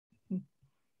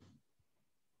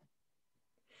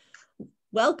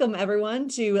Welcome, everyone,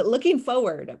 to Looking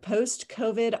Forward,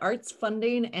 Post-COVID Arts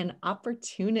Funding and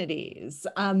Opportunities.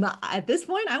 At this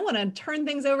point, I want to turn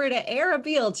things over to Era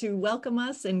Beal to welcome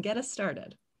us and get us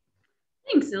started.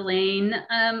 Thanks, Elaine.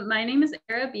 My name is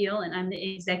Era Beal, and I'm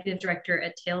the Executive Director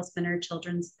at Tailspinner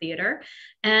Children's Theater.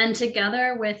 And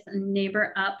together with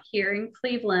Neighbor Up here in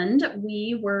Cleveland,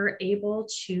 we were able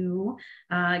to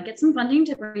get some funding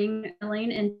to bring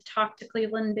Elaine and talk to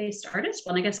Cleveland-based artists.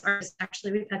 Well, I guess artists,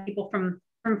 actually, we've had people from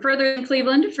further in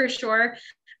Cleveland for sure.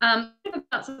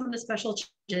 About some of the special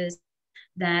challenges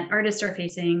that artists are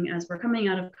facing as we're coming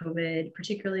out of COVID,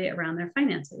 particularly around their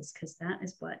finances, because that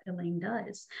is what Elaine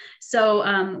does.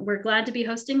 So we're glad to be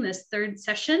hosting this third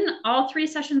session. All three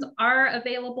sessions are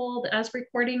available as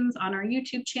recordings on our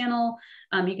YouTube channel.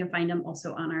 You can find them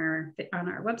also on our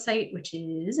website, which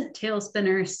is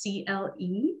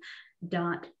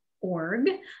tailspinnercle.org.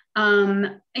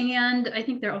 And I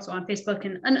think they're also on Facebook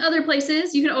and other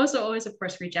places. You can also always, of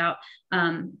course, reach out.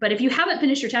 But if you haven't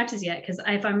finished your taxes yet, because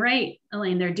if I'm right,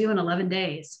 Elaine, they're due in 11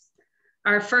 days.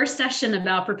 Our first session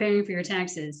about preparing for your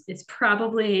taxes is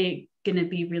probably going to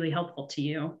be really helpful to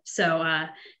you. So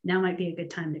now might be a good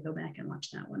time to go back and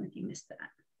watch that one if you missed that.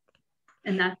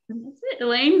 And that's it,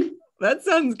 Elaine. That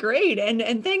sounds great.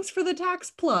 And thanks for the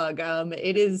tax plug.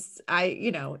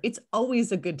 It's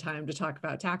always a good time to talk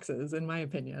about taxes, in my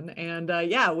opinion. And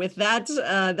yeah, with that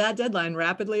deadline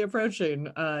rapidly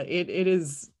approaching, it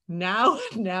is now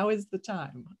is the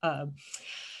time.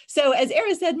 So as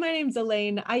Era said, my name's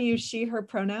Elaine. I use she, her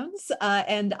pronouns,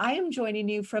 and I am joining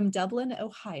you from Dublin,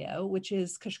 Ohio, which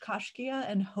is Kashkashkia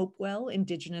and Hopewell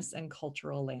Indigenous and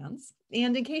Cultural Lands.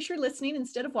 And in case you're listening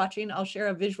instead of watching, I'll share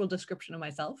a visual description of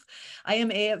myself. I am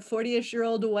a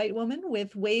 40-ish-year-old white woman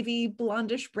with wavy,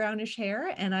 blondish, brownish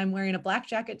hair, and I'm wearing a black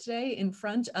jacket today in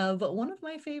front of one of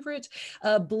my favorite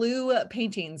blue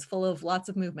paintings full of lots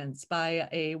of movements by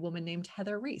a woman named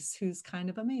Heather Reese, who's kind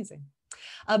of amazing.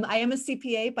 I am a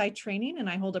CPA by training, and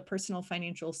I hold a personal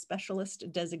financial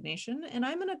specialist designation, and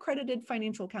I'm an accredited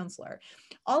financial counselor,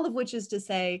 all of which is to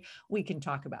say we can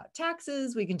talk about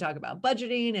taxes, we can talk about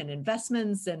budgeting and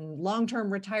investments and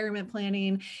long-term retirement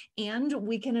planning, and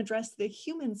we can address the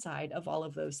human side of all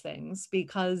of those things,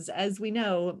 because as we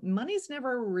know, money's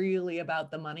never really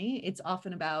about the money. It's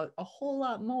often about a whole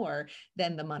lot more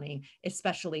than the money,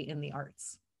 especially in the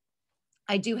arts.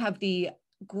 I do have the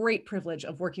great privilege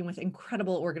of working with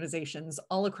incredible organizations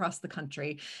all across the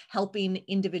country, helping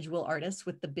individual artists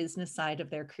with the business side of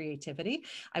their creativity.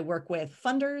 I work with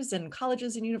funders and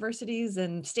colleges and universities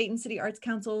and state and city arts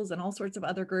councils and all sorts of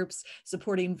other groups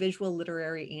supporting visual,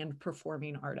 literary, and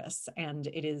performing artists. And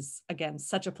it is, again,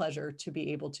 such a pleasure to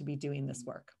be able to be doing this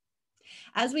work.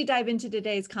 As we dive into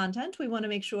today's content, we want to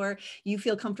make sure you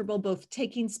feel comfortable both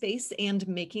taking space and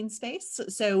making space.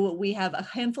 So we have a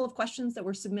handful of questions that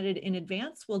were submitted in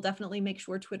advance. We'll definitely make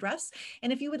sure to address.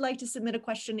 And if you would like to submit a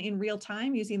question in real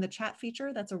time using the chat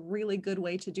feature, that's a really good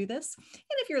way to do this.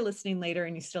 And if you're listening later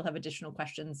and you still have additional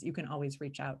questions, you can always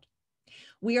reach out.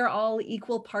 We are all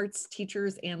equal parts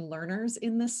teachers and learners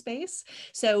in this space.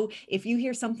 So if you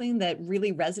hear something that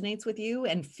really resonates with you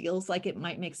and feels like it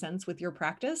might make sense with your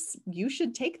practice, you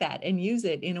should take that and use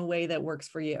it in a way that works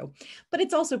for you. But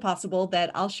it's also possible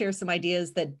that I'll share some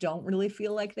ideas that don't really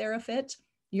feel like they're a fit.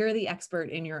 You're the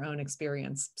expert in your own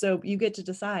experience. So you get to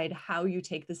decide how you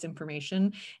take this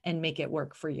information and make it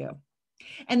work for you.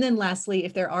 And then lastly,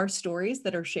 if there are stories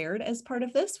that are shared as part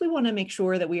of this, we want to make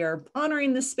sure that we are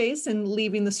honoring this space and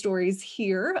leaving the stories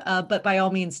here, but by all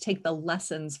means, take the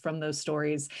lessons from those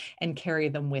stories and carry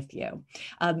them with you.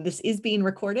 This is being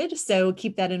recorded, so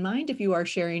keep that in mind if you are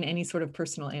sharing any sort of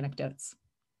personal anecdotes.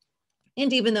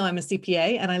 And even though I'm a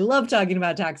CPA and I love talking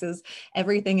about taxes,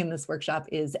 everything in this workshop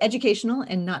is educational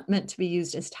and not meant to be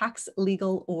used as tax,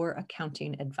 legal, or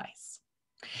accounting advice.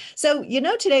 So,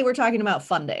 today we're talking about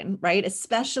funding, right?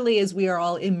 Especially as we are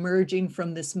all emerging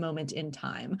from this moment in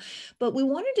time. But we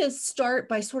wanted to start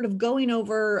by sort of going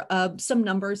over some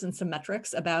numbers and some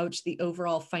metrics about the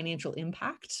overall financial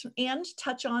impact and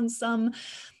touch on some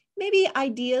maybe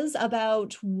ideas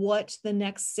about what the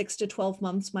next 6 to 12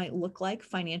 months might look like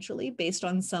financially based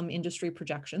on some industry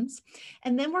projections.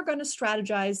 And then we're going to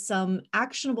strategize some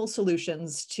actionable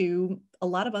solutions to a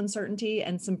lot of uncertainty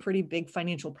and some pretty big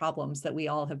financial problems that we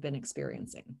all have been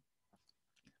experiencing.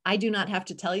 I do not have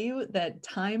to tell you that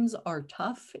times are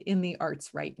tough in the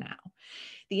arts right now.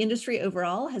 The industry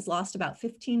overall has lost about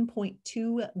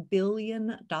 $15.2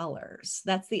 billion.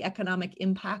 That's the economic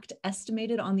impact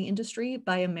estimated on the industry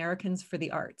by Americans for the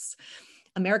Arts.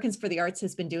 Americans for the Arts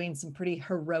has been doing some pretty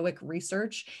heroic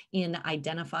research in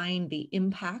identifying the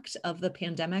impact of the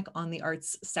pandemic on the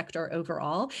arts sector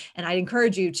overall. And I'd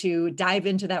encourage you to dive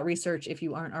into that research if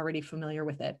you aren't already familiar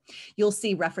with it. You'll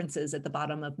see references at the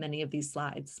bottom of many of these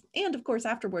slides. And of course,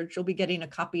 afterwards, you'll be getting a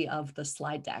copy of the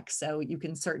slide deck. So you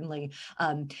can certainly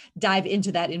dive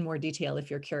into that in more detail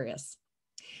if you're curious.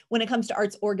 When it comes to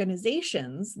arts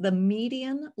organizations, the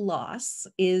median loss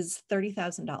is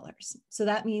 $30,000. So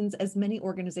that means as many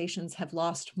organizations have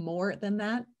lost more than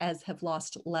that as have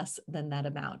lost less than that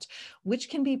amount, which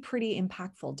can be pretty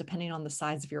impactful depending on the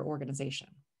size of your organization.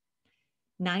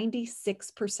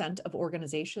 96% of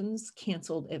organizations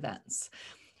canceled events.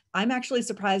 I'm actually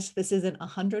surprised this isn't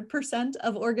 100%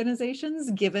 of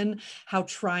organizations, given how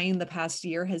trying the past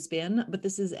year has been, but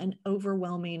this is an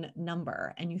overwhelming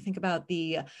number. And you think about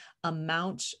the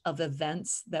amount of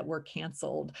events that were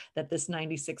canceled that this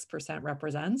 96%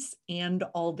 represents, and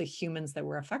all the humans that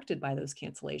were affected by those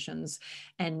cancellations.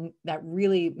 And that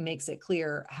really makes it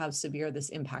clear how severe this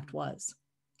impact was.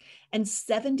 And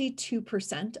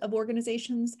 72% of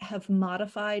organizations have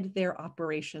modified their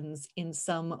operations in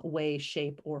some way,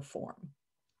 shape, or form.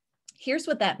 Here's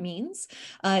what that means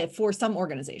for some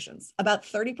organizations. About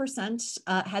 30%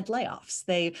 had layoffs.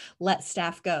 They let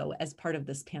staff go as part of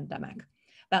this pandemic.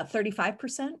 About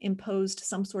 35% imposed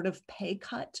some sort of pay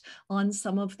cut on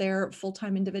some of their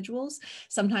full-time individuals.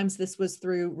 Sometimes this was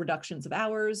through reductions of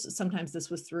hours. Sometimes this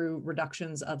was through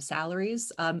reductions of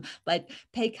salaries. But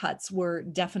pay cuts were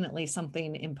definitely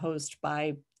something imposed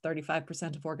by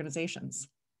 35% of organizations.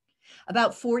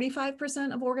 About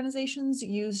 45% of organizations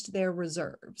used their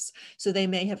reserves. So they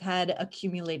may have had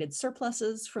accumulated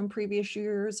surpluses from previous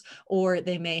years, or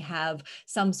they may have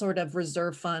some sort of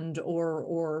reserve fund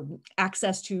or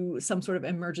access to some sort of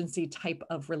emergency type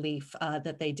of relief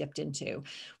that they dipped into,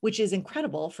 which is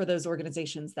incredible for those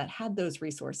organizations that had those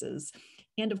resources.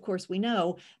 And of course, we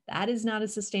know that is not a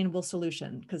sustainable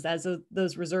solution, because as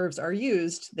those reserves are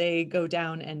used, they go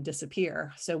down and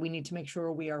disappear. So we need to make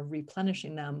sure we are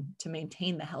replenishing them to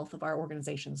maintain the health of our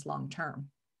organizations long term.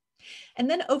 And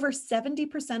then over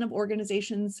 70% of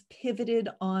organizations pivoted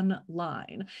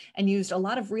online and used a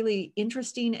lot of really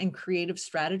interesting and creative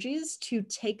strategies to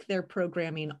take their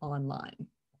programming online.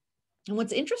 And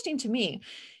what's interesting to me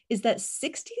is that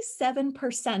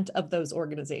 67% of those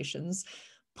organizations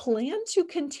plan to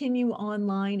continue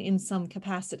online in some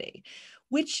capacity,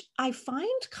 which I find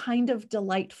kind of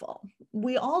delightful.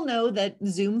 We all know that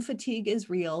Zoom fatigue is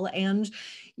real, and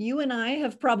you and I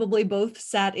have probably both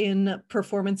sat in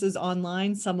performances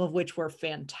online, some of which were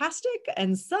fantastic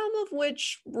and some of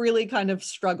which really kind of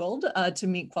struggled to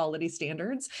meet quality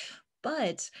standards.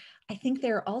 But I think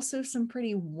there are also some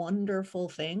pretty wonderful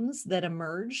things that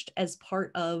emerged as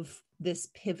part of this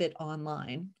pivot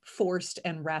online, forced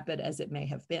and rapid as it may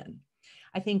have been.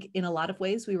 I think in a lot of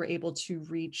ways, we were able to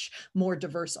reach more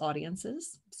diverse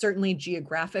audiences, certainly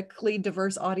geographically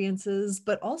diverse audiences,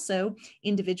 but also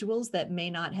individuals that may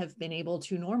not have been able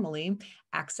to normally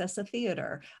access a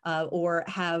theater or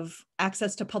have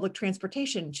access to public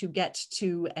transportation to get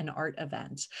to an art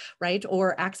event, right?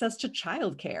 Or access to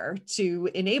childcare to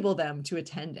enable them to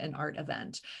attend an art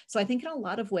event. So I think in a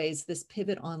lot of ways, this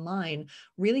pivot online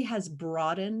really has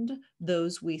broadened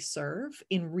those we serve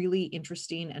in really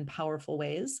interesting and powerful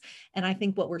ways. And I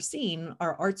think what we're seeing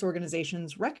are arts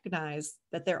organizations recognize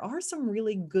that there are some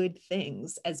really good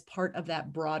things as part of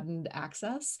that broadened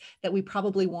access that we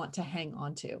probably want to hang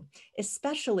on to,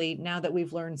 especially now that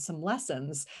we've learned some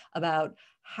lessons about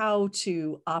how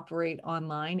to operate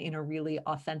online in a really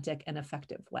authentic and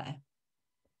effective way.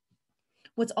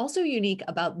 What's also unique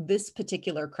about this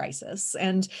particular crisis,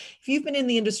 and if you've been in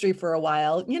the industry for a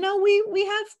while, you know, we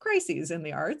have crises in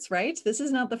the arts, right? This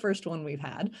is not the first one we've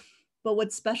had. But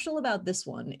what's special about this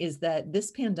one is that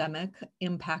this pandemic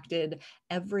impacted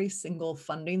every single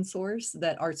funding source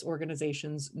that arts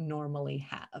organizations normally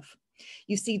have.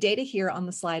 You see data here on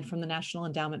the slide from the National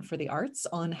Endowment for the Arts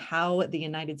on how the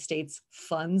United States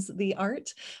funds the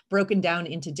art, broken down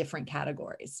into different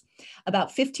categories. About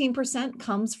 15%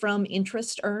 comes from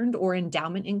interest earned or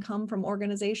endowment income from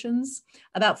organizations.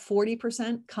 About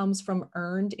 40% comes from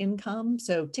earned income,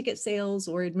 so ticket sales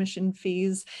or admission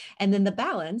fees. And then the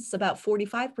balance, about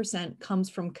 45%, comes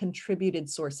from contributed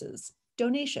sources,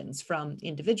 donations from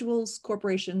individuals,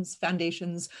 corporations,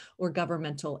 foundations, or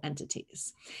governmental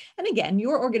entities. And again,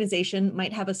 your organization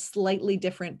might have a slightly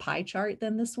different pie chart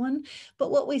than this one, but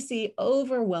what we see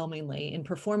overwhelmingly in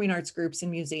performing arts groups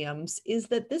and museums is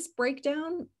that this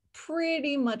breakdown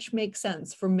pretty much makes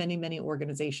sense for many, many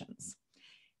organizations.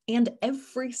 And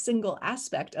every single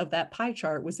aspect of that pie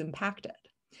chart was impacted.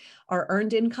 Our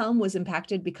earned income was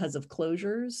impacted because of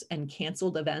closures and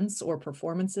canceled events or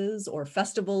performances or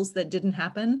festivals that didn't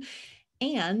happen.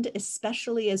 And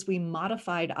especially as we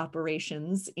modified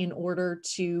operations in order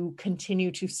to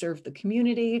continue to serve the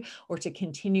community or to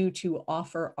continue to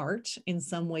offer art in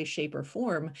some way, shape, or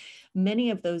form,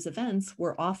 many of those events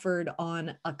were offered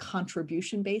on a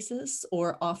contribution basis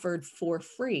or offered for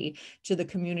free to the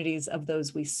communities of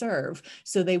those we serve.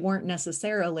 So they weren't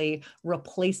necessarily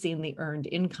replacing the earned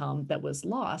income that was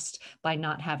lost by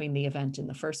not having the event in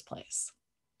the first place.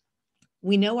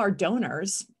 We know our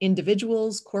donors,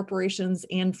 individuals, corporations,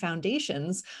 and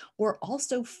foundations, were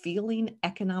also feeling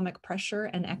economic pressure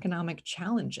and economic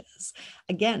challenges.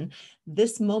 Again,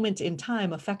 this moment in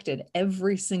time affected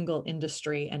every single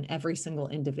industry and every single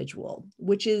individual,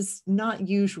 which is not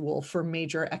usual for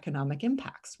major economic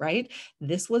impacts, right?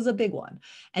 This was a big one.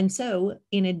 And so,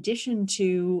 in addition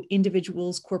to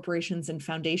individuals, corporations, and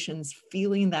foundations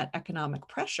feeling that economic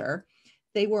pressure,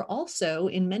 they were also,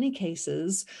 in many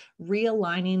cases,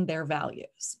 realigning their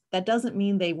values. That doesn't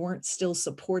mean they weren't still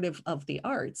supportive of the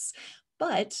arts,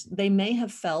 but they may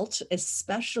have felt,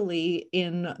 especially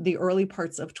in the early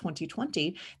parts of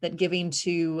 2020, that giving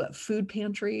to food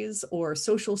pantries or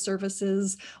social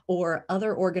services or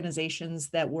other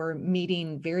organizations that were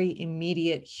meeting very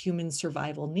immediate human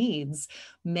survival needs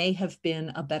may have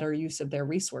been a better use of their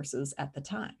resources at the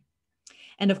time.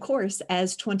 And of course,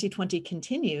 as 2020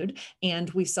 continued and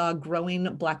we saw growing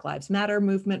Black Lives Matter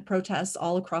movement protests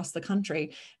all across the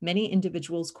country, many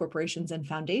individuals, corporations, and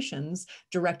foundations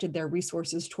directed their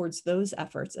resources towards those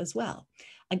efforts as well.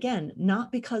 Again,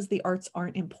 not because the arts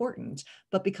aren't important,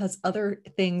 but because other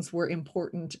things were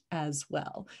important as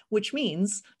well, which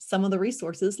means some of the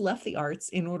resources left the arts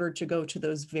in order to go to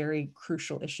those very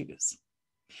crucial issues.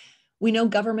 We know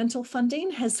governmental funding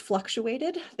has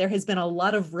fluctuated. There has been a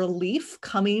lot of relief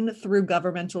coming through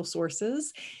governmental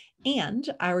sources, and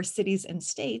our cities and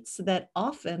states that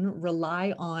often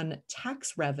rely on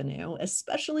tax revenue,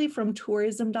 especially from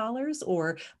tourism dollars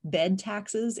or bed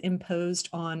taxes imposed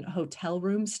on hotel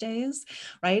room stays,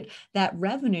 right? That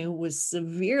revenue was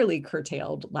severely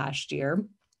curtailed last year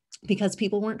because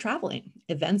people weren't traveling,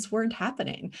 events weren't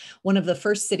happening. One of the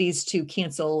first cities to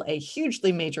cancel a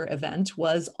hugely major event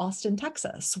was Austin,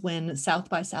 Texas, when South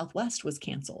by Southwest was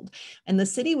canceled. And the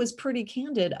city was pretty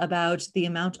candid about the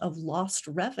amount of lost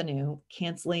revenue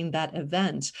canceling that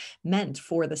event meant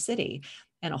for the city.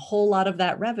 And a whole lot of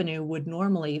that revenue would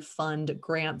normally fund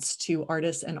grants to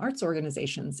artists and arts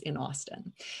organizations in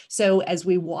Austin. So as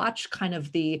we watch kind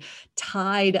of the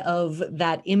tide of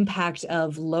that impact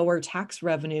of lower tax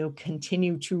revenue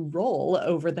continue to roll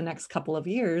over the next couple of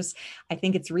years, I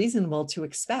think it's reasonable to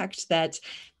expect that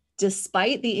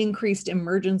despite the increased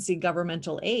emergency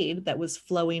governmental aid that was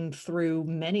flowing through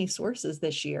many sources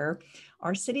this year,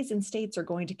 our cities and states are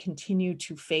going to continue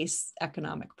to face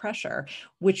economic pressure,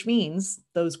 which means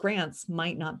those grants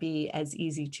might not be as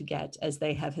easy to get as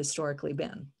they have historically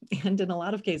been. And in a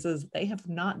lot of cases, they have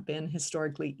not been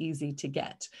historically easy to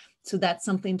get. So that's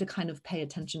something to kind of pay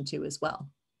attention to as well.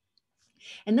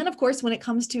 And then, of course, when it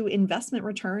comes to investment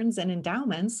returns and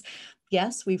endowments,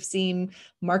 yes, we've seen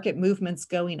market movements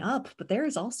going up, but there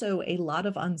is also a lot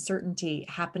of uncertainty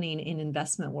happening in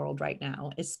investment world right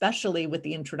now, especially with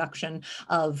the introduction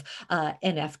of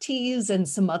NFTs and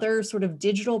some other sort of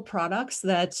digital products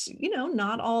that,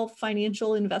 not all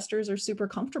financial investors are super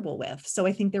comfortable with. So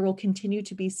I think there will continue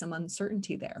to be some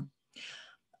uncertainty there.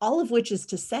 All of which is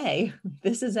to say,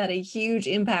 this has had a huge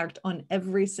impact on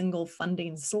every single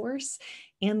funding source,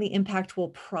 and the impact will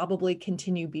probably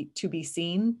continue to be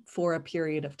seen for a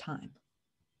period of time.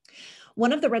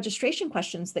 One of the registration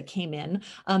questions that came in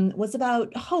was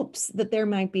about hopes that there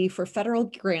might be for federal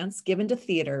grants given to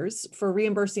theaters for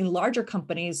reimbursing larger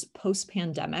companies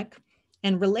post-pandemic.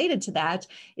 And related to that,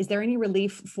 is there any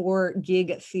relief for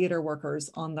gig theater workers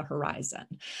on the horizon?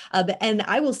 And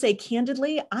I will say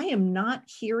candidly, I am not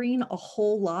hearing a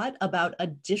whole lot about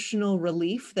additional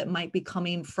relief that might be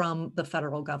coming from the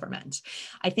federal government.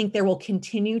 I think there will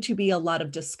continue to be a lot of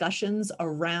discussions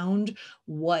around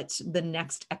what the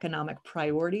next economic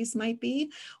priorities might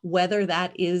be, whether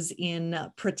that is in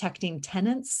protecting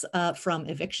tenants from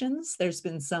evictions. There's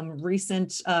been some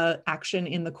recent action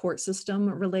in the court system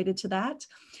related to that.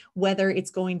 Whether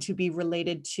it's going to be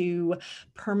related to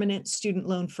permanent student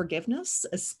loan forgiveness,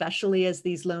 especially as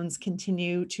these loans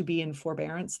continue to be in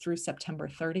forbearance through September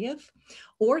 30th,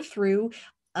 or through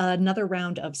another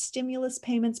round of stimulus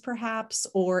payments, perhaps,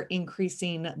 or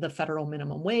increasing the federal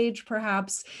minimum wage,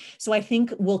 perhaps. So I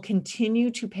think we'll continue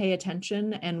to pay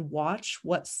attention and watch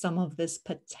what some of this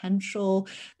potential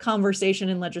conversation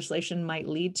and legislation might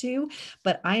lead to.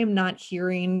 But I am not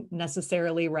hearing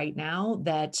necessarily right now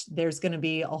that there's going to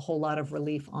be a whole lot of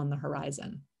relief on the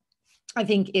horizon. I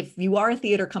think if you are a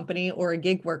theater company or a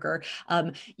gig worker,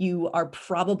 you are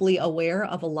probably aware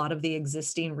of a lot of the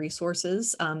existing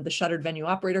resources, the shuttered venue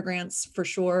operator grants for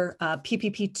sure.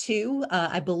 PPP2,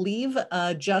 I believe,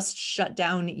 just shut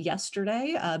down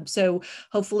yesterday. So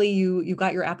hopefully you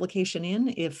got your application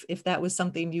in if that was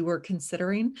something you were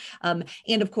considering.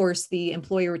 And of course, the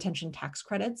employee retention tax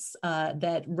credits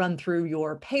that run through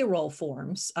your payroll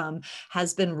forms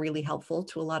has been really helpful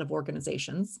to a lot of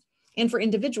organizations. And for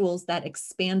individuals, that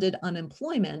expanded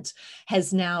unemployment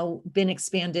has now been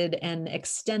expanded and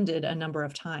extended a number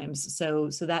of times. So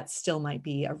that still might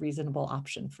be a reasonable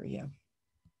option for you.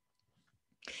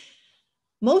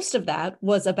 Most of that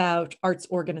was about arts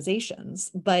organizations,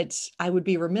 but I would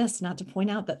be remiss not to point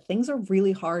out that things are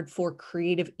really hard for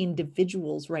creative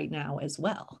individuals right now as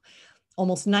well.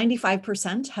 Almost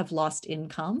 95% have lost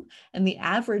income, and the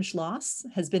average loss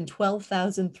has been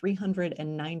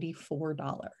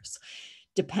 $12,394.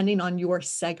 Depending on your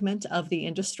segment of the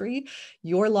industry,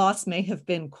 your loss may have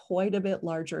been quite a bit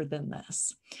larger than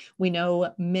this. We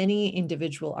know many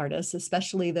individual artists,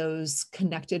 especially those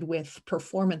connected with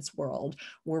performance world,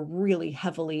 were really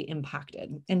heavily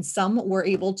impacted. And some were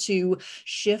able to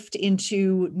shift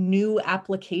into new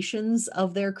applications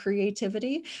of their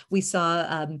creativity. We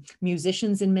saw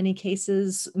musicians in many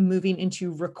cases moving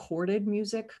into recorded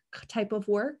music type of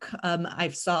work. I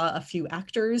saw a few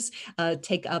actors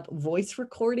take up voice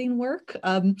recording work,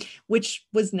 which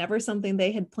was never something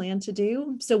they had planned to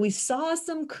do. So we saw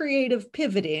some creative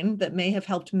pivoting that may have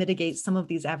helped mitigate some of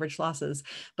these average losses,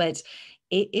 but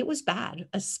it was bad,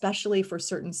 especially for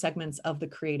certain segments of the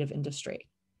creative industry.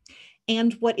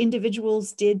 And what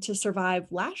individuals did to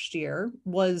survive last year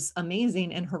was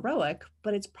amazing and heroic,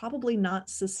 but it's probably not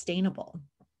sustainable.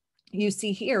 You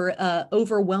see here,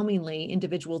 overwhelmingly,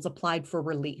 individuals applied for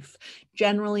relief,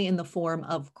 generally in the form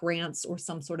of grants or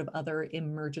some sort of other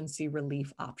emergency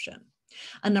relief option.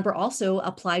 A number also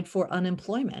applied for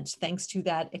unemployment, thanks to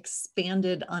that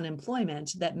expanded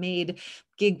unemployment that made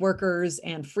gig workers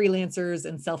and freelancers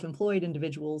and self-employed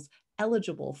individuals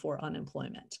eligible for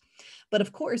unemployment. But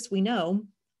of course, we know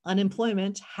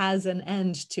unemployment has an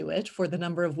end to it for the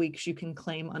number of weeks you can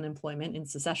claim unemployment in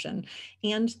succession.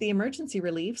 And the emergency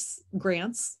reliefs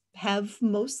grants have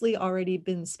mostly already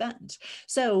been spent.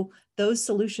 So those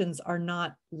solutions are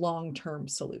not long-term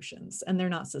solutions and they're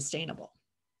not sustainable.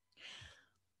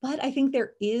 But I think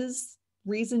there is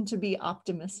reason to be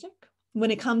optimistic when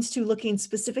it comes to looking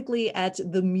specifically at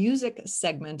the music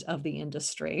segment of the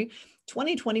industry.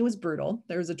 2020 was brutal.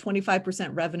 There was a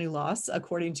 25% revenue loss,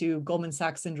 according to Goldman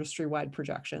Sachs industry-wide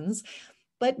projections.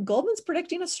 But Goldman's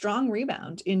predicting a strong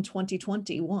rebound in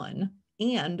 2021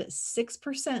 and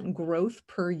 6% growth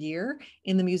per year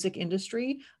in the music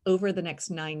industry over the next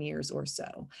 9 years or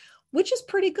so, which is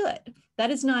pretty good.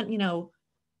 That is not,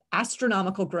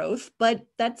 astronomical growth, but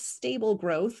that's stable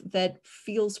growth that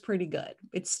feels pretty good.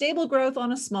 It's stable growth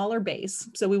on a smaller base.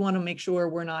 So we want to make sure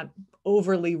we're not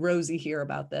overly rosy here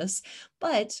about this.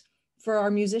 But for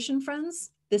our musician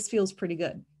friends, this feels pretty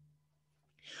good.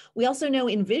 We also know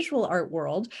in visual art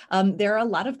world, there are a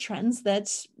lot of trends that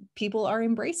people are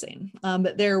embracing.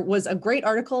 There was a great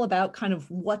article about kind of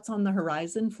what's on the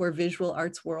horizon for visual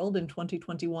arts world in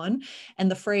 2021.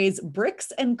 And the phrase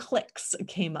bricks and clicks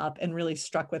came up and really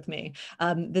struck with me.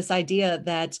 This idea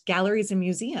that galleries and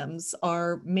museums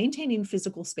are maintaining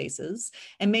physical spaces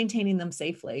and maintaining them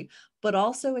safely, but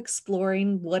also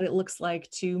exploring what it looks like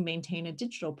to maintain a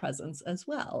digital presence as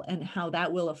well, and how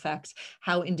that will affect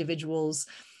how individuals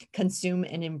consume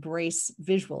and embrace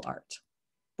visual art.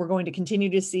 We're going to continue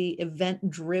to see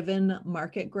event-driven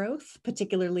market growth,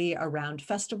 particularly around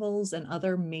festivals and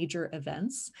other major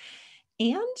events.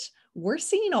 And we're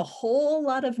seeing a whole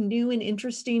lot of new and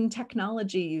interesting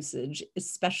technology usage,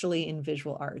 especially in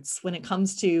visual arts, when it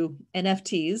comes to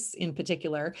NFTs in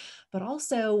particular, but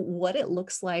also what it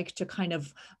looks like to kind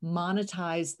of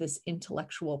monetize this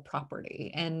intellectual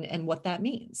property and what that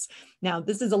means. Now,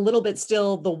 this is a little bit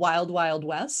still the wild, wild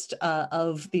west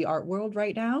of the art world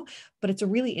right now, but it's a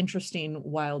really interesting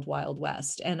wild, wild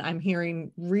west. And I'm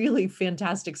hearing really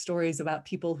fantastic stories about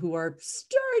people who are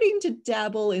starting to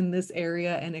dabble in this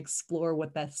area and explore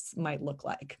what this might look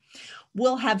like.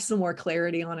 We'll have some more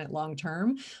clarity on it long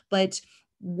term, but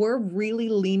we're really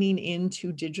leaning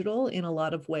into digital in a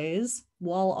lot of ways,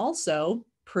 while also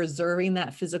preserving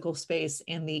that physical space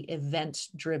and the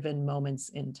event-driven moments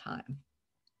in time.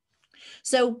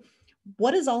 So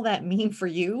what does all that mean for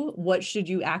you? What should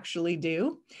you actually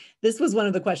do? This was one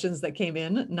of the questions that came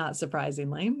in, not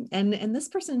surprisingly. And this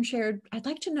person shared, I'd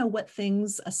like to know what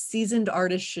things a seasoned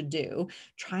artist should do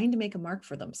trying to make a mark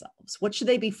for themselves. What should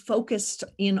they be focused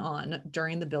in on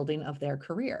during the building of their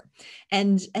career?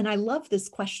 And I love this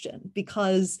question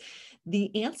because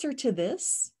the answer to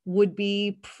this would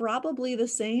be probably the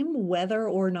same whether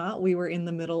or not we were in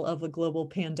the middle of a global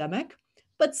pandemic.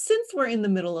 But since we're in the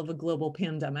middle of a global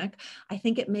pandemic, I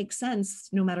think it makes sense,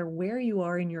 no matter where you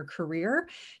are in your career,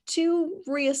 to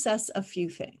reassess a few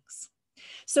things.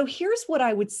 So here's what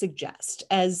I would suggest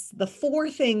as the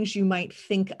 4 things you might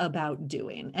think about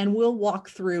doing, and we'll walk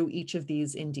through each of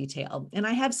these in detail. And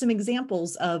I have some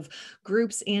examples of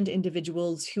groups and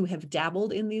individuals who have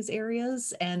dabbled in these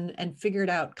areas and figured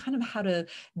out kind of how to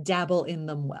dabble in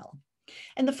them well.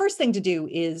 And the first thing to do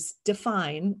is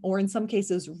define, or in some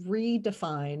cases,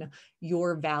 redefine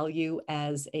your value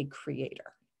as a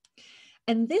creator.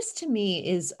 And this to me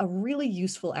is a really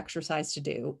useful exercise to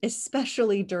do,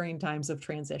 especially during times of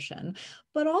transition,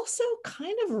 but also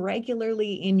kind of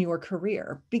regularly in your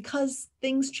career because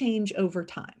things change over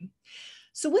time.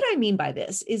 So what I mean by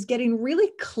this is getting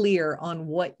really clear on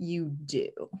what you do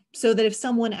so that if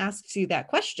someone asks you that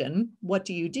question, what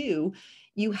do?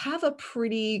 You have a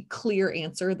pretty clear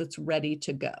answer that's ready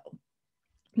to go.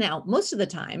 Now, most of the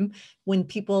time when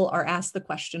people are asked the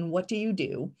question, what do you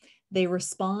do? They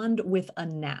respond with a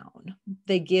noun.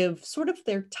 They give sort of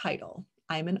their title.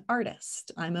 I'm an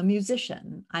artist. I'm a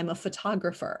musician. I'm a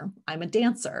photographer. I'm a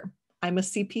dancer. I'm a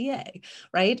CPA,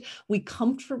 right? We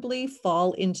comfortably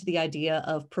fall into the idea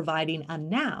of providing a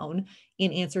noun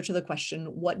in answer to the question,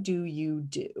 what do you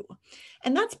do?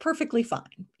 And that's perfectly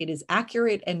fine. It is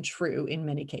accurate and true in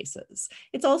many cases.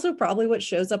 It's also probably what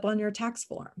shows up on your tax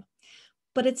form.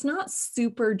 But it's not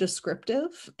super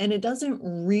descriptive, and it doesn't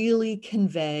really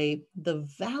convey the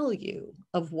value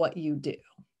of what you do.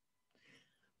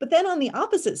 But then on the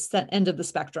opposite end of the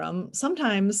spectrum,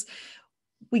 sometimes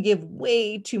we give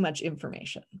way too much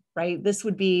information, right? This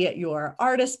would be your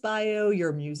artist bio,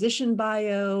 your musician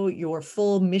bio, your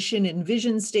full mission and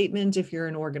vision statement if you're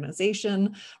an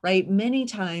organization, right? Many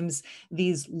times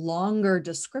these longer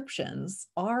descriptions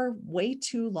are way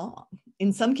too long.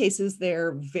 In some cases,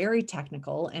 they're very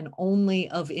technical and only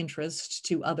of interest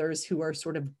to others who are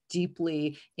sort of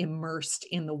deeply immersed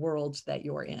in the world that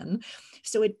you're in.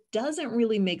 So it doesn't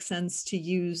really make sense to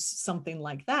use something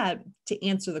like that to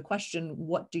answer the question,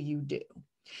 what do you do?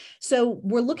 So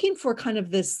we're looking for kind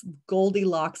of this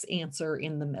Goldilocks answer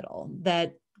in the middle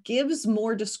that gives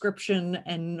more description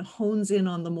and hones in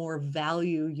on the more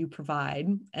value you provide,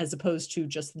 as opposed to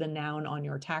just the noun on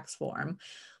your tax form,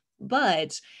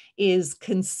 but is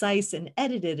concise and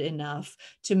edited enough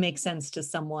to make sense to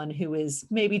someone who is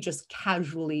maybe just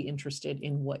casually interested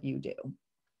in what you do.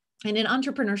 And in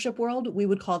entrepreneurship world, we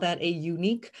would call that a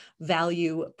unique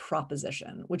value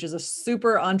proposition, which is a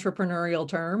super entrepreneurial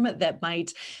term that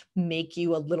might make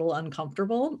you a little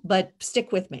uncomfortable, but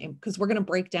stick with me because we're going to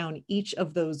break down each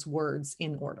of those words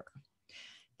in order.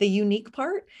 The unique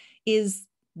part is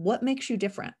what makes you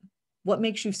different? What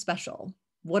makes you special?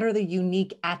 What are the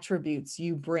unique attributes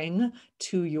you bring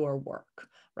to your work,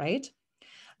 right?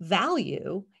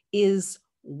 Value is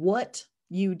what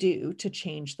you do to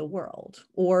change the world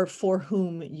or for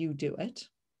whom you do it.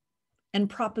 And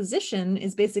proposition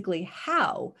is basically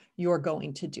how you're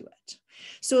going to do it.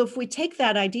 So if we take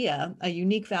that idea, a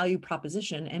unique value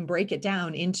proposition, and break it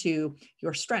down into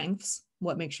your strengths,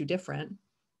 what makes you different,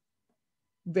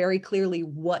 very clearly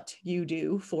what you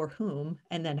do for whom,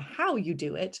 and then how you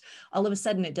do it, all of a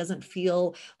sudden it doesn't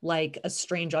feel like a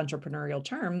strange entrepreneurial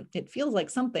term. It feels like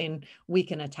something we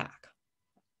can attack.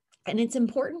 And it's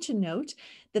important to note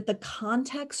that the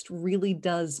context really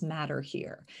does matter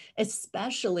here,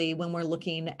 especially when we're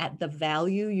looking at the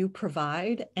value you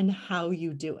provide and how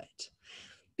you do it.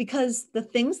 Because the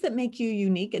things that make you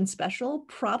unique and special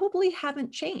probably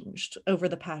haven't changed over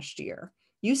the past year.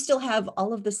 You still have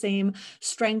all of the same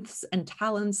strengths and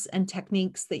talents and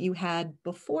techniques that you had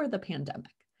before the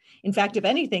pandemic. In fact, if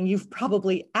anything, you've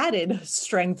probably added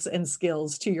strengths and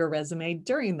skills to your resume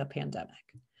during the pandemic.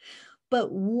 But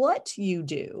what you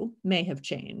do may have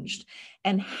changed,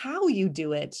 and how you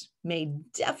do it may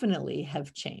definitely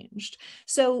have changed.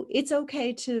 So it's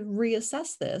okay to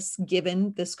reassess this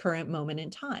given this current moment in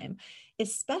time,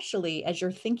 especially as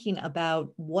you're thinking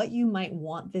about what you might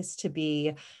want this to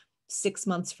be 6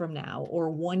 months from now or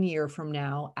 1 year from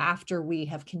now after we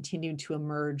have continued to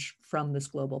emerge from this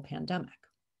global pandemic.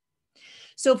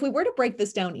 So if we were to break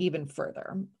this down even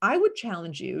further, I would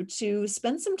challenge you to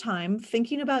spend some time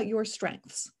thinking about your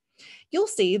strengths. You'll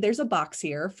see there's a box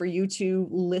here for you to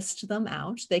list them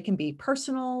out. They can be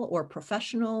personal or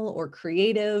professional or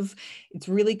creative. It's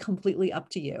really completely up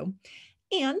to you.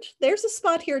 And there's a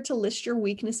spot here to list your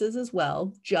weaknesses as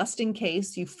well, just in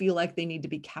case you feel like they need to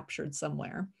be captured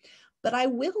somewhere. But I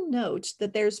will note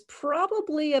that there's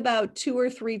probably about 2 or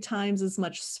 3 times as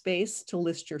much space to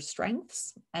list your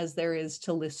strengths as there is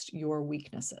to list your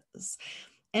weaknesses.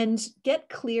 And get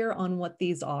clear on what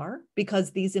these are,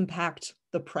 because these impact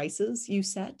the prices you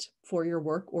set for your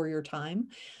work or your time,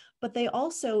 but they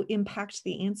also impact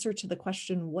the answer to the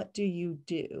question, what do you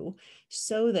do?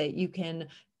 So that you can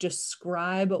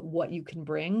describe what you can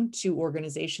bring to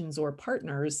organizations or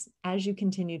partners as you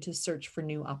continue to search for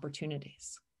new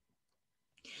opportunities.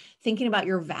 Thinking about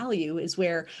your value is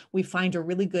where we find a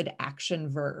really good action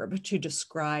verb to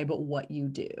describe what you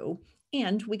do.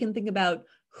 And we can think about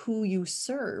who you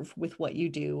serve with what you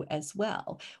do as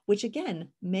well, which again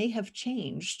may have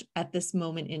changed at this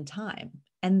moment in time.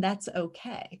 And that's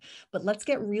okay. But let's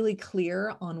get really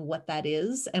clear on what that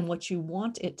is and what you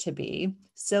want it to be,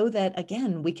 so that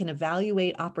again, we can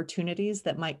evaluate opportunities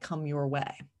that might come your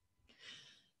way.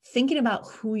 Thinking about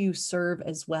who you serve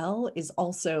as well is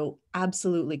also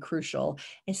absolutely crucial,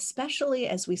 especially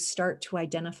as we start to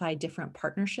identify different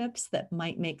partnerships that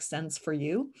might make sense for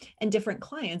you and different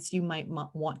clients you might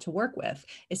want to work with,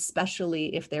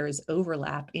 especially if there is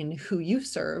overlap in who you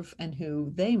serve and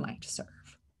who they might serve.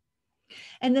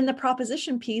 And then the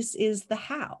proposition piece is the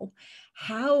how.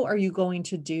 How are you going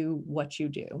to do what you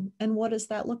do? And what does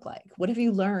that look like? What have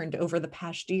you learned over the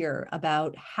past year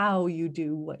about how you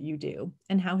do what you do?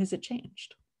 And how has it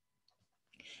changed?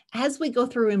 As we go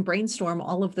through and brainstorm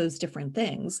all of those different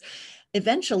things,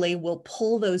 eventually we'll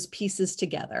pull those pieces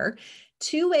together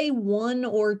to a 1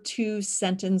 or 2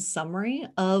 sentence summary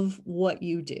of what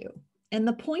you do. And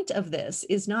the point of this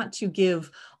is not to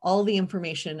give all the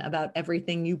information about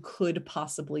everything you could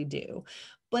possibly do,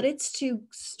 but it's to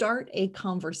start a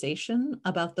conversation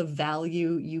about the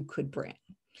value you could bring.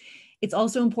 It's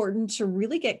also important to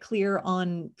really get clear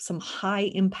on some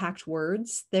high impact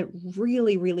words that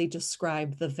really, really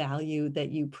describe the value that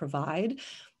you provide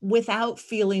without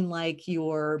feeling like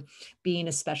you're being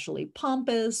especially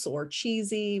pompous or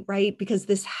cheesy, right? Because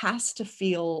this has to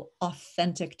feel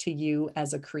authentic to you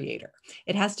as a creator.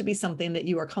 It has to be something that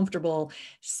you are comfortable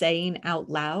saying out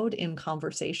loud in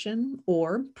conversation,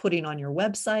 or putting on your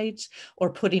website,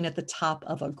 or putting at the top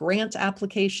of a grant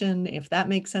application, if that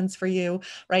makes sense for you,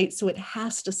 right? So it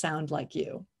has to sound like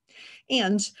you.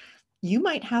 And you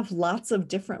might have lots of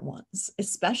different ones,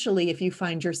 especially if you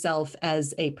find yourself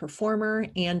as a performer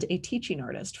and a teaching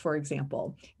artist, for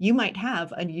example. You might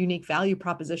have a unique value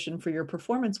proposition for your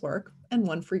performance work and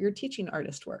one for your teaching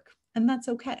artist work, and that's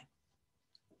okay.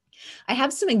 I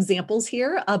have some examples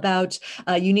here about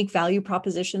unique value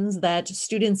propositions that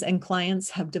students and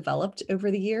clients have developed over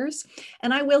the years.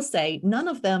 And I will say, none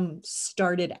of them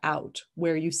started out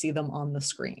where you see them on the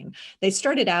screen. They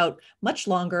started out much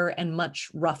longer and much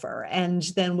rougher. And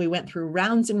then we went through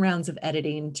rounds and rounds of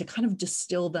editing to kind of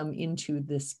distill them into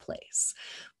this place.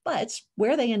 But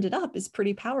where they ended up is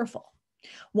pretty powerful.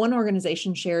 One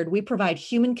organization shared, we provide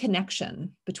human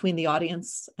connection between the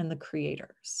audience and the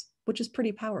creators, which is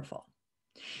pretty powerful.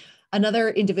 Another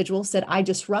individual said, I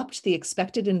disrupt the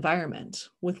expected environment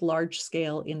with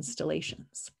large-scale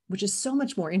installations, which is so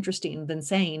much more interesting than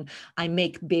saying, I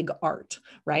make big art,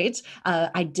 right?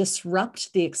 I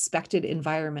disrupt the expected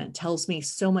environment tells me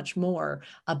so much more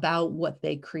about what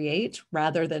they create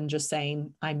rather than just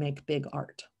saying, I make big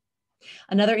art.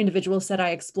 Another individual said, I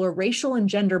explore racial and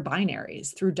gender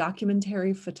binaries through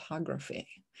documentary photography.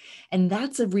 And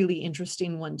that's a really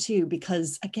interesting one too,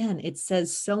 because again, it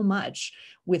says so much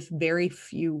with very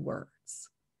few words.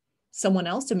 Someone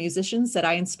else, a musician, said,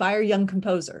 I inspire young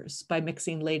composers by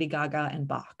mixing Lady Gaga and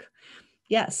Bach.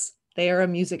 Yes, they are a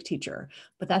music teacher,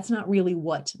 but that's not really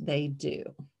what they do.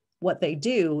 What they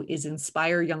do is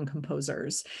inspire young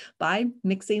composers by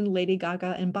mixing Lady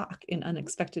Gaga and Bach in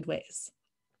unexpected ways.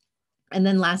 And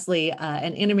then lastly,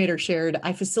 an animator shared,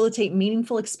 I facilitate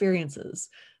meaningful experiences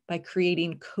by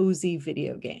creating cozy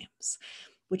video games,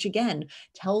 which again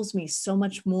tells me so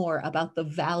much more about the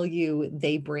value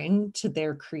they bring to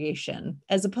their creation,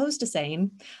 as opposed to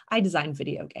saying, I design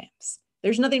video games.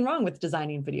 There's nothing wrong with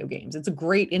designing video games. It's a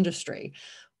great industry,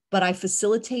 but I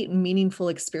facilitate meaningful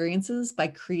experiences by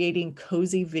creating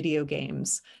cozy video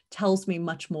games tells me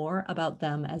much more about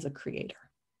them as a creator.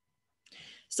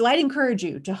 So I'd encourage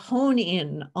you to hone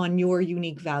in on your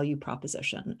unique value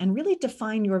proposition and really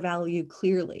define your value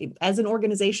clearly as an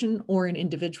organization or an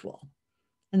individual.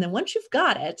 And then once you've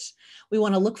got it, we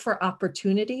want to look for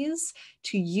opportunities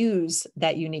to use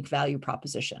that unique value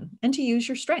proposition and to use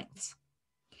your strengths.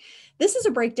 This is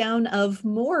a breakdown of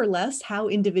more or less how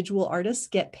individual artists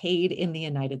get paid in the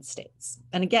United States.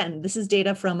 And again, this is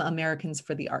data from Americans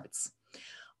for the Arts.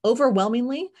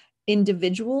 Overwhelmingly,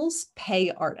 individuals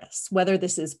pay artists, whether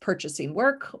this is purchasing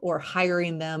work or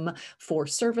hiring them for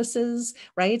services,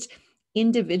 right?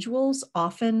 Individuals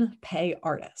often pay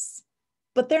artists.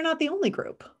 But they're not the only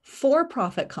group.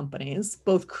 For-profit companies,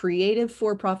 both creative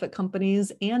for-profit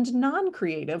companies and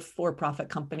non-creative for-profit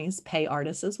companies, pay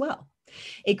artists as well.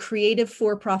 A creative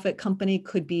for-profit company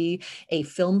could be a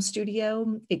film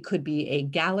studio, it could be a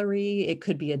gallery, it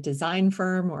could be a design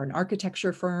firm or an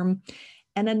architecture firm.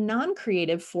 And a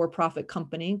non-creative for-profit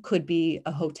company could be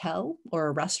a hotel or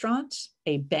a restaurant,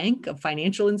 a bank, a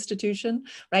financial institution,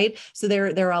 right? So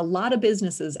there are a lot of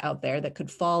businesses out there that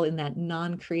could fall in that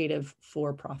non-creative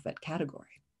for-profit category.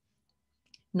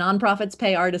 Nonprofits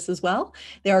pay artists as well.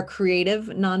 There are creative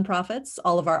nonprofits.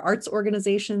 All of our arts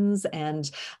organizations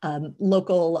and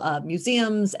local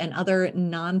museums and other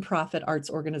nonprofit arts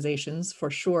organizations for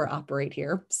sure operate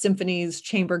here. Symphonies,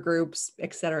 chamber groups,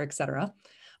 et cetera, et cetera.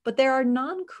 But there are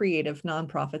non-creative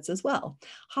nonprofits as well.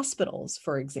 Hospitals,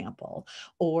 for example,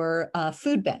 or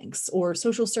food banks or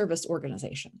social service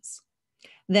organizations.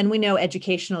 Then we know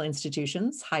educational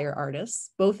institutions hire artists,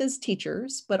 both as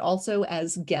teachers, but also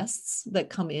as guests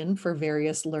that come in for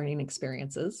various learning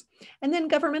experiences. And then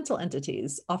governmental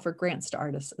entities offer grants to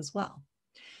artists as well.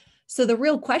 So the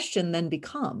real question then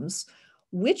becomes,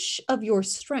 which of your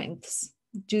strengths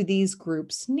do these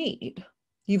groups need?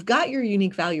 You've got your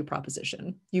unique value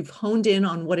proposition. You've honed in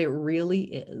on what it really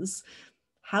is.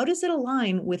 How does it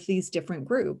align with these different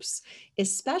groups,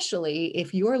 especially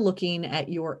if you're looking at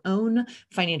your own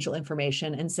financial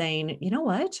information and saying, you know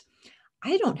what?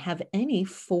 I don't have any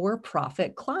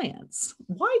for-profit clients.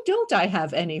 Why don't I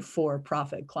have any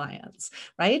for-profit clients,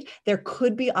 right? There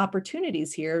could be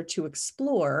opportunities here to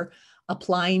explore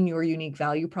applying your unique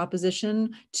value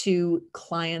proposition to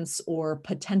clients or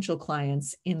potential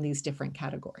clients in these different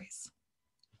categories.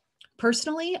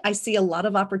 Personally, I see a lot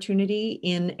of opportunity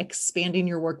in expanding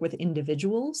your work with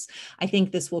individuals. I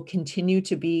think this will continue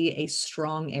to be a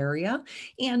strong area.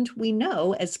 And we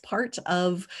know as part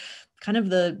of kind of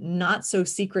the not so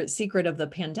secret of the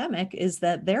pandemic is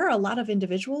that there are a lot of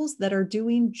individuals that are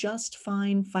doing just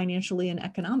fine financially and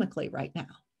economically right now.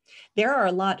 There are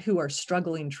a lot who are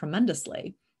struggling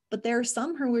tremendously, but there are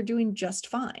some who are doing just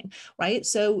fine, right?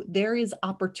 So there is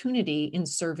opportunity in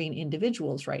serving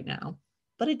individuals right now,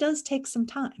 but it does take some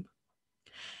time.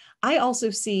 I also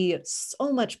see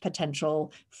so much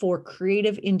potential for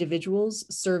creative individuals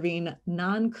serving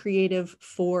non-creative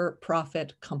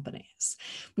for-profit companies.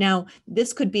 Now,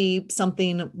 this could be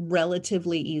something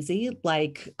relatively easy,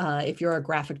 like if you're a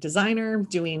graphic designer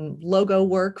doing logo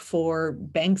work for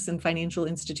banks and financial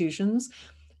institutions,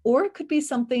 or it could be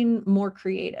something more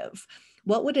creative.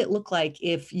 What would it look like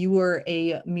if you were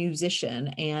a musician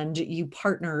and you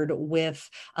partnered with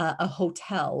a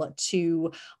hotel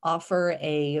to offer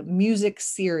a music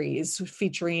series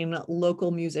featuring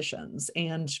local musicians,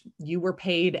 and you were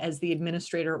paid as the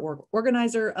administrator or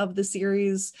organizer of the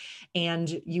series,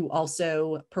 and you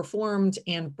also performed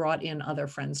and brought in other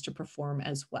friends to perform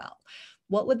as well?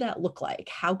 What would that look like?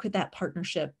 How could that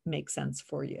partnership make sense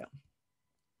for you?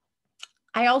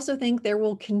 I also think there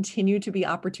will continue to be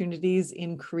opportunities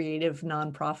in creative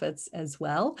nonprofits as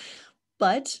well,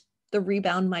 but the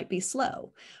rebound might be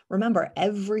slow. Remember,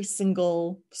 every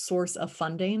single source of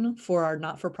funding for our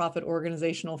not-for-profit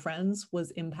organizational friends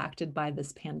was impacted by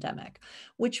this pandemic,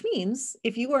 which means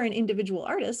if you are an individual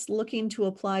artist looking to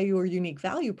apply your unique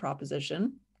value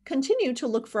proposition, continue to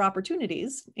look for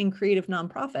opportunities in creative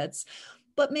nonprofits,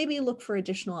 but maybe look for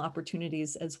additional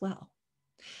opportunities as well.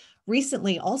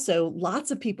 Recently, also,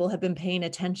 lots of people have been paying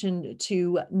attention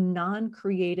to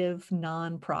non-creative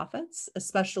nonprofits,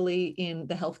 especially in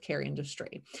the healthcare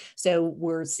industry. So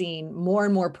we're seeing more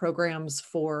and more programs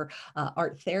for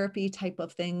art therapy type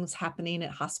of things happening at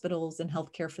hospitals and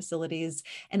healthcare facilities,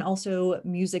 and also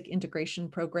music integration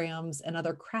programs and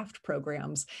other craft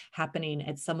programs happening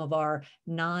at some of our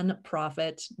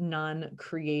non-profit,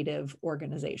 non-creative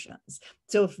organizations.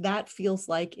 So if that feels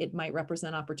like it might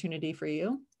represent opportunity for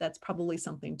you, that's probably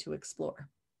something to explore.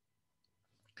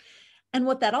 And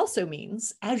what that also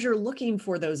means, as you're looking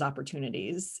for those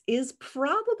opportunities, is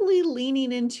probably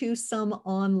leaning into some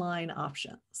online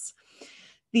options.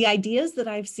 The ideas that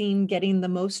I've seen getting the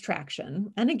most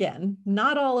traction, and again,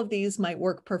 not all of these might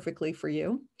work perfectly for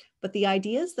you, But the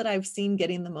ideas that I've seen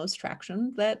getting the most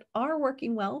traction that are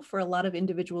working well for a lot of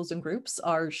individuals and groups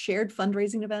are shared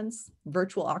fundraising events,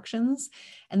 virtual auctions,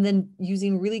 and then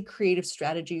using really creative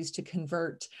strategies to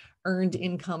convert earned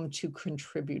income to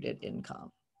contributed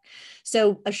income.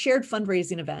 So a shared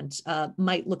fundraising event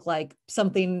might look like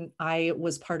something I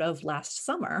was part of last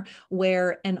summer,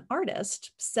 where an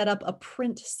artist set up a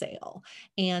print sale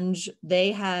and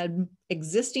they had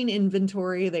existing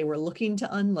inventory they were looking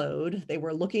to unload. They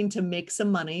were looking to make some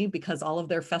money because all of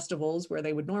their festivals where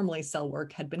they would normally sell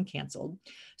work had been canceled.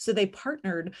 So they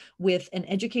partnered with an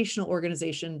educational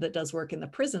organization that does work in the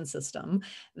prison system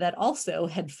that also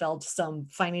had felt some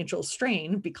financial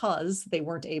strain because they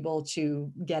weren't able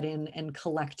to get in and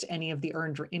collect any of the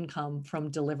earned income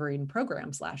from delivering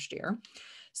programs last year.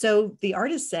 So the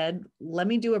artist said, let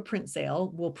me do a print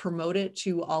sale. We'll promote it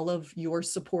to all of your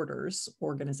supporters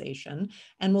organization,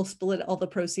 and we'll split all the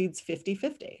proceeds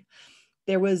 50-50.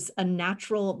 There was a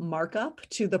natural markup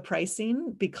to the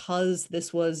pricing because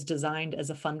this was designed as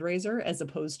a fundraiser as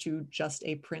opposed to just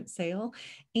a print sale.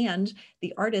 And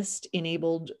the artist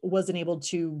was enabled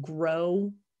to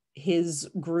grow his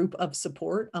group of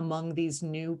support among these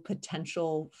new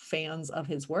potential fans of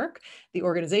his work. The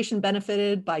organization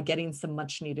benefited by getting some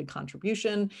much needed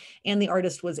contribution, and the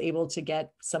artist was able to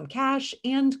get some cash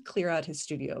and clear out his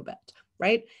studio a bit,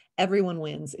 right? Everyone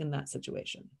wins in that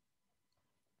situation.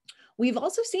 We've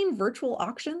also seen virtual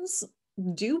auctions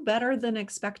do better than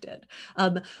expected.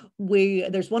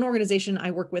 There's one organization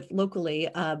I work with locally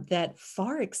that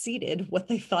far exceeded what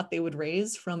they thought they would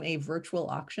raise from a virtual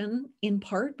auction, in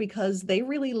part because they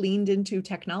really leaned into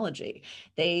technology.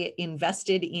 They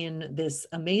invested in this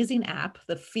amazing app.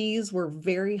 The fees were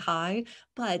very high,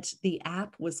 but the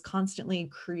app was constantly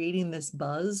creating this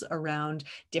buzz around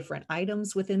different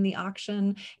items within the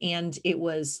auction, and it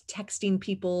was texting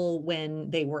people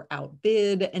when they were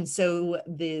outbid. And so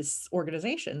this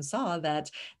organization saw that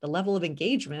the level of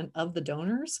engagement of the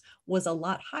donors was a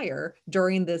lot higher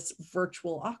during this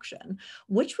virtual auction,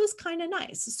 which was kind of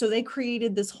nice. So they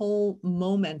created this whole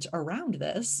moment around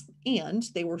this, and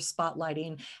they were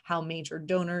spotlighting how major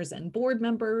donors and board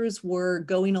members were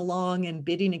going along and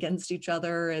bidding against each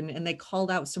other. And they called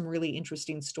out some really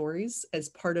interesting stories as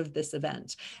part of this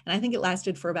event. And I think it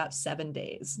lasted for about 7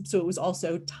 days. So it was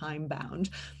also time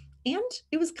bound. And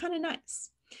it was kind of nice.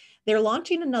 They're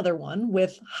launching another one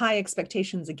with high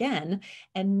expectations again.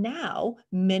 And now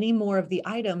many more of the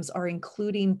items are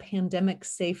including pandemic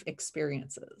safe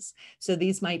experiences. So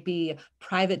these might be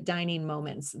private dining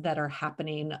moments that are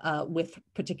happening with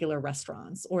particular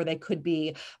restaurants, or they could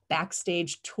be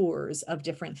backstage tours of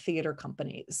different theater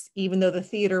companies. Even though the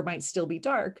theater might still be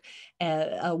dark,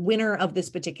 a winner of this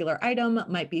particular item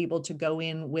might be able to go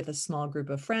in with a small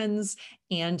group of friends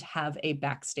and have a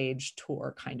backstage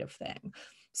tour kind of thing.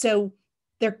 So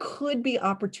there could be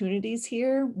opportunities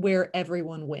here where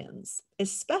everyone wins,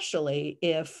 especially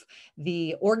if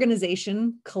the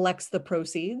organization collects the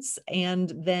proceeds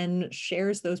and then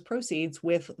shares those proceeds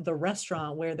with the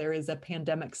restaurant where there is a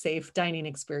pandemic safe dining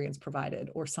experience provided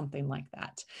or something like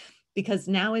that. Because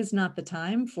now is not the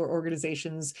time for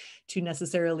organizations to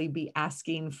necessarily be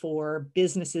asking for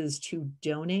businesses to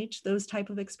donate those type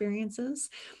of experiences,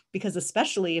 because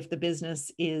especially if the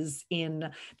business is in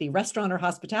the restaurant or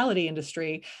hospitality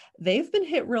industry, they've been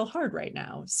hit real hard right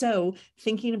now. So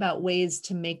thinking about ways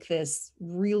to make this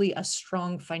really a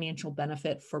strong financial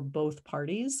benefit for both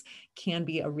parties can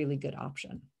be a really good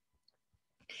option.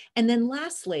 And then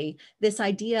lastly, this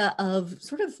idea of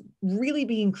sort of really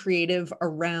being creative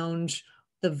around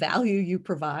the value you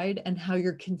provide and how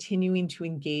you're continuing to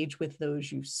engage with those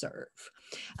you serve.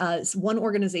 So one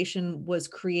organization was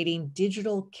creating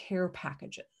digital care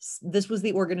packages. This was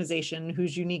the organization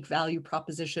whose unique value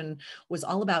proposition was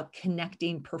all about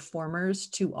connecting performers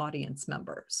to audience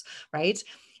members, right?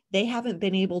 They haven't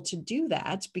been able to do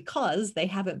that because they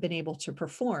haven't been able to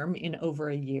perform in over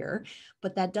a year,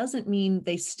 but that doesn't mean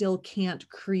they still can't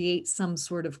create some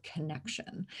sort of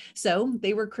connection. So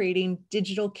they were creating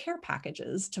digital care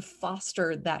packages to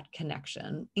foster that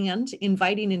connection and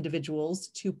inviting individuals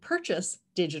to purchase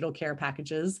digital care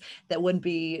packages that would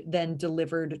be then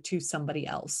delivered to somebody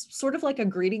else. Sort of like a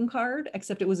greeting card,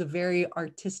 except it was a very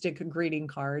artistic greeting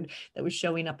card that was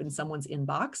showing up in someone's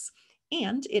inbox.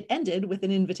 And it ended with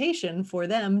an invitation for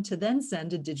them to then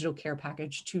send a digital care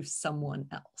package to someone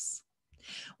else.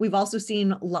 We've also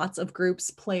seen lots of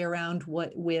groups play around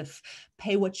with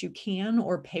pay what you can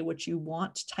or pay what you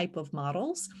want type of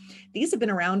models. These have been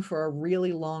around for a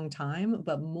really long time,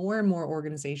 but more and more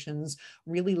organizations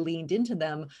really leaned into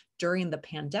them during the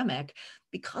pandemic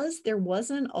because there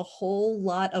wasn't a whole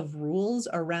lot of rules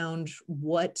around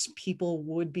what people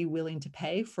would be willing to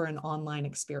pay for an online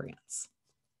experience.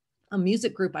 A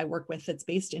music group I work with that's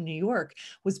based in New York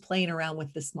was playing around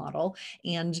with this model,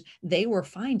 and they were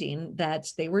finding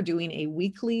that they were doing a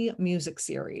weekly music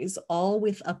series, all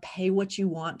with a pay what you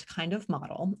want kind of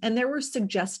model. And there were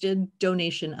suggested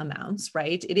donation amounts,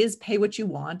 right? It is pay what you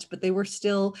want, but they were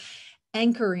still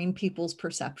anchoring people's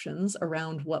perceptions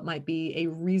around what might be a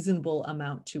reasonable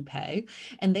amount to pay.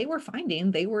 And they were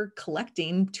finding they were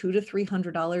collecting $200 to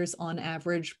 $300 on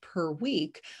average per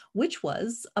week, which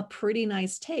was a pretty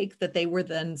nice take that they were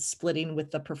then splitting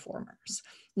with the performers.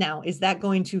 Now, is that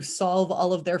going to solve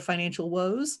all of their financial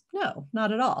woes? No,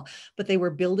 not at all. But they were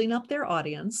building up their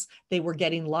audience. They were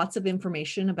getting lots of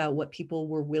information about what people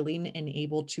were willing and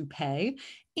able to pay.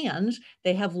 And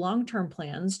they have long-term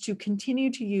plans to continue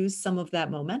to use some of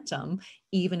that momentum,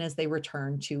 even as they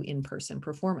return to in-person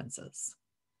performances.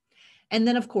 And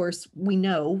then, of course, we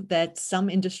know that some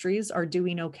industries are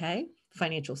doing okay.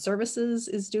 Financial services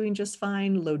is doing just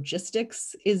fine.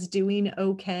 Logistics is doing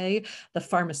okay. The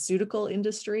pharmaceutical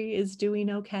industry is doing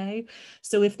okay.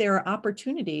 So if there are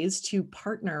opportunities to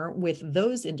partner with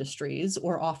those industries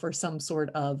or offer some sort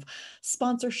of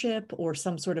sponsorship or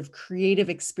some sort of creative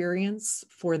experience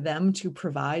for them to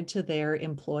provide to their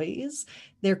employees,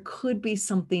 there could be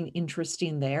something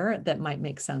interesting there that might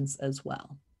make sense as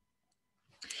well.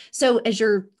 So as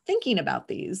you're thinking about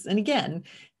these, and again,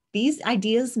 these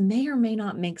ideas may or may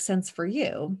not make sense for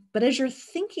you, but as you're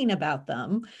thinking about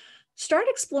them, start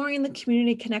exploring the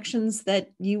community connections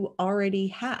that you already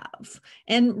have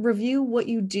and review what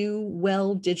you do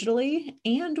well digitally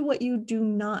and what you do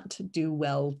not do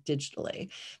well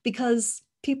digitally, because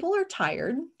people are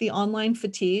tired. The online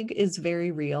fatigue is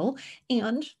very real,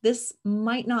 and this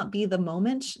might not be the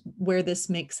moment where this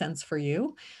makes sense for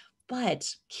you.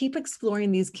 But keep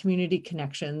exploring these community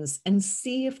connections and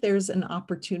see if there's an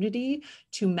opportunity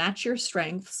to match your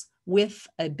strengths with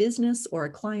a business or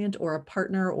a client or a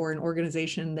partner or an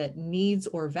organization that needs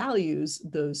or values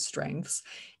those strengths,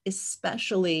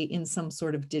 especially in some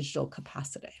sort of digital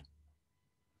capacity.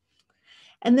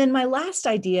 And then my last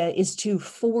idea is to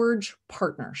forge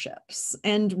partnerships.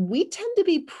 And we tend to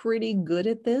be pretty good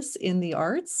at this in the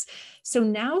arts. So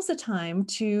now's the time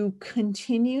to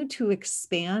continue to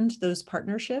expand those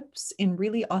partnerships in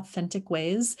really authentic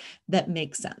ways that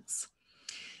make sense.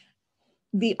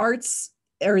 The arts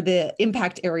or the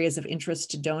impact areas of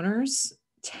interest to donors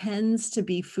tends to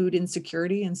be food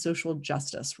insecurity and social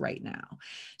justice right now.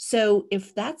 So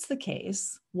if that's the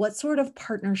case, what sort of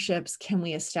partnerships can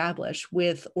we establish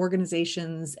with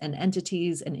organizations and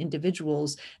entities and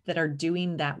individuals that are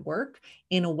doing that work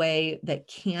in a way that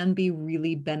can be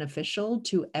really beneficial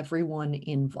to everyone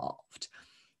involved?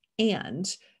 And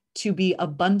to be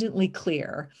abundantly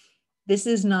clear, this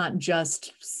is not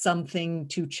just something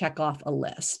to check off a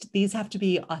list. These have to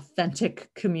be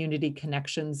authentic community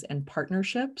connections and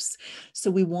partnerships.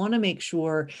 So we want to make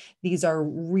sure these are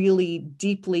really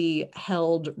deeply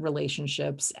held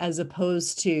relationships as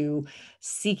opposed to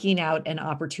seeking out an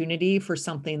opportunity for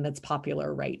something that's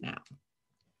popular right now.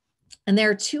 And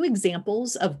there are two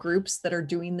examples of groups that are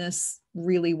doing this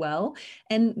really well.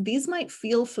 And these might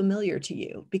feel familiar to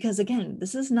you because, again,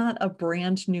 this is not a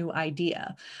brand new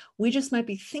idea. We just might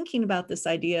be thinking about this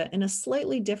idea in a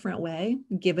slightly different way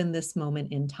given this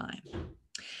moment in time.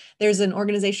 There's an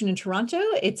organization in Toronto.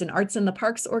 It's an Arts in the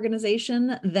Parks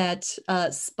organization that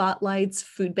spotlights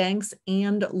food banks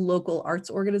and local arts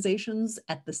organizations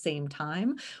at the same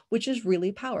time, which is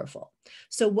really powerful.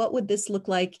 So what would this look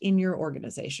like in your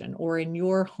organization or in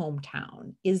your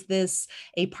hometown? Is this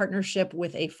a partnership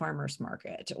with a farmer's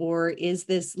market? Or is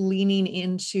this leaning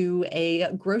into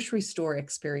a grocery store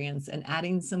experience and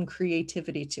adding some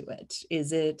creativity to it?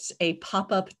 Is it a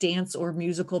pop-up dance or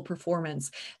musical performance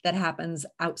that happens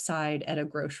outside at a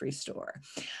grocery store?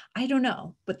 I don't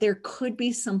know, but there could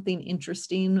be something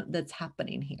interesting that's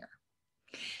happening here.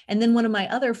 And then one of my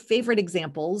other favorite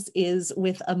examples is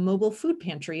with a mobile food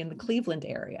pantry in the Cleveland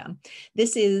area.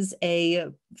 This is a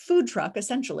food truck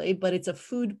essentially, but it's a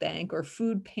food bank or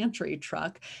food pantry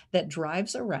truck that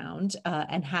drives around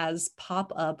and has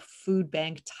pop-up food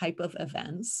bank type of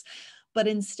events. But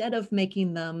instead of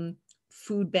making them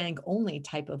food bank only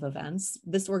type of events,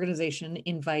 this organization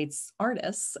invites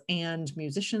artists and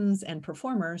musicians and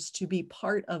performers to be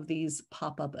part of these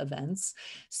pop-up events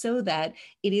so that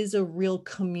it is a real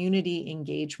community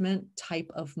engagement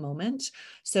type of moment.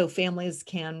 So families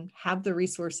can have the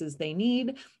resources they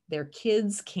need. Their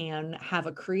kids can have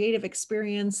a creative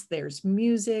experience. There's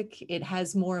music. It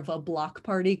has more of a block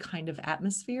party kind of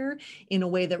atmosphere in a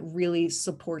way that really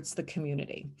supports the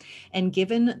community. And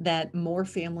given that more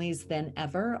families than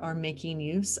ever are making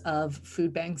use of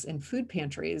food banks and food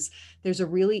pantries, there's a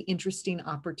really interesting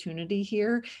opportunity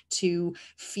here to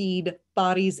feed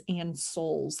bodies and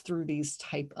souls through these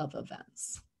type of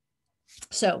events.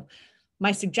 So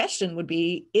my suggestion would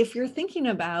be, if you're thinking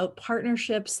about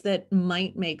partnerships that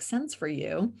might make sense for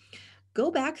you, go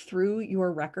back through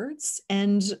your records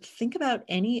and think about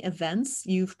any events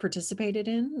you've participated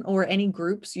in or any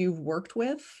groups you've worked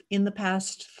with in the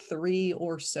past 3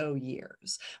 or so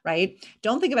years, right?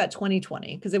 Don't think about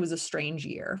 2020 because it was a strange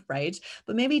year, right?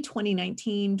 But maybe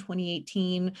 2019,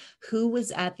 2018, who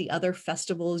was at the other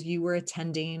festivals you were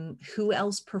attending? Who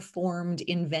else performed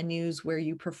in venues where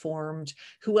you performed?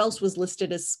 Who else was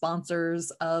listed as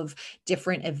sponsors of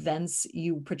different events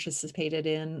you participated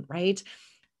in, right?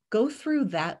 Go through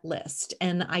that list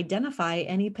and identify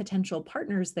any potential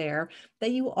partners there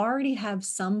that you already have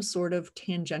some sort of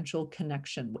tangential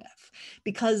connection with,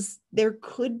 because there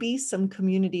could be some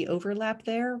community overlap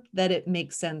there that it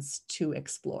makes sense to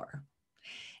explore.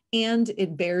 And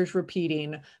it bears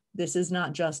repeating, this is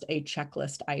not just a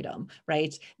checklist item,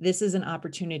 right? This is an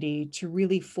opportunity to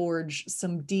really forge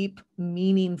some deep,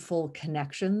 meaningful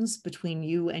connections between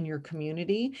you and your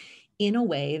community in a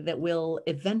way that will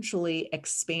eventually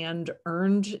expand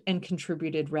earned and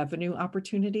contributed revenue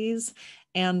opportunities,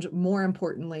 and more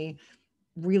importantly,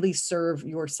 really serve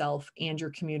yourself and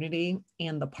your community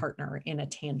and the partner in a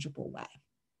tangible way.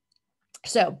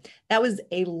 So that was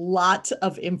a lot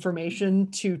of information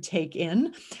to take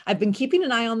in. I've been keeping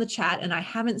an eye on the chat and I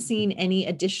haven't seen any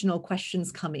additional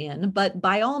questions come in, but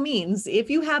by all means,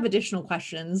 if you have additional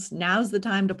questions, now's the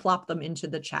time to plop them into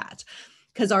the chat.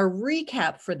 Because our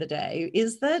recap for the day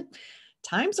is that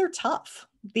times are tough.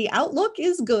 The outlook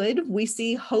is good. We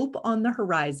see hope on the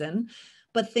horizon,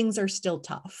 but things are still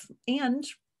tough. And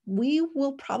we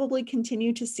will probably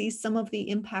continue to see some of the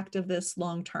impact of this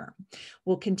long term.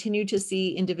 We'll continue to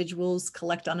see individuals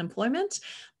collect unemployment,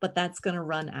 but that's going to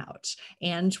run out.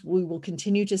 And we will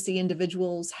continue to see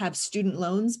individuals have student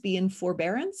loans be in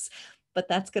forbearance, but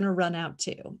that's going to run out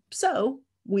too. So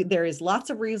there is lots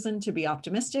of reason to be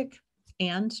optimistic,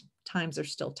 and times are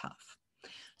still tough.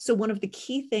 So one of the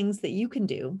key things that you can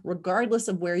do, regardless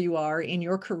of where you are in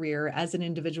your career as an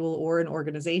individual or an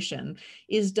organization,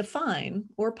 is define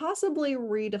or possibly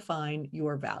redefine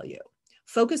your value.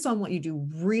 Focus on what you do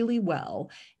really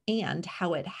well and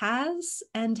how it has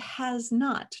and has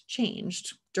not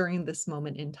changed during this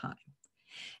moment in time.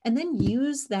 And then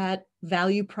use that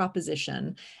value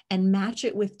proposition and match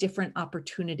it with different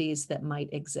opportunities that might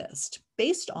exist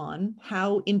based on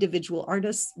how individual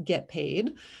artists get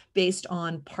paid, based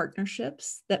on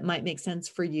partnerships that might make sense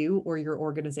for you or your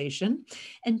organization,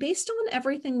 and based on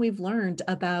everything we've learned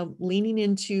about leaning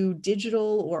into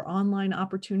digital or online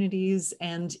opportunities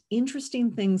and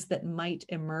interesting things that might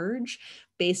emerge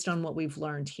based on what we've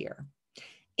learned here.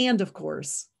 And of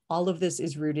course, all of this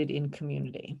is rooted in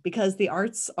community because the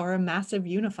arts are a massive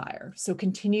unifier. So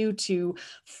continue to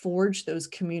forge those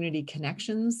community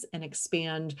connections and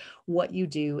expand what you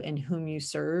do and whom you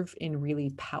serve in really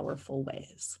powerful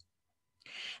ways.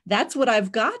 That's what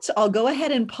I've got. I'll go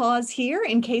ahead and pause here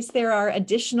in case there are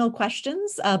additional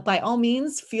questions. By all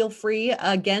means, feel free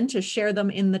again to share them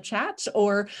in the chat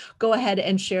or go ahead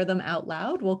and share them out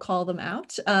loud. We'll call them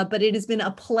out. But it has been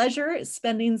a pleasure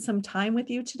spending some time with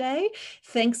you today.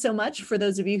 Thanks so much for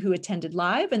those of you who attended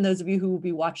live and those of you who will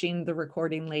be watching the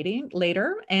recording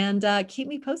later. And keep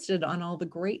me posted on all the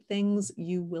great things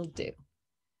you will do.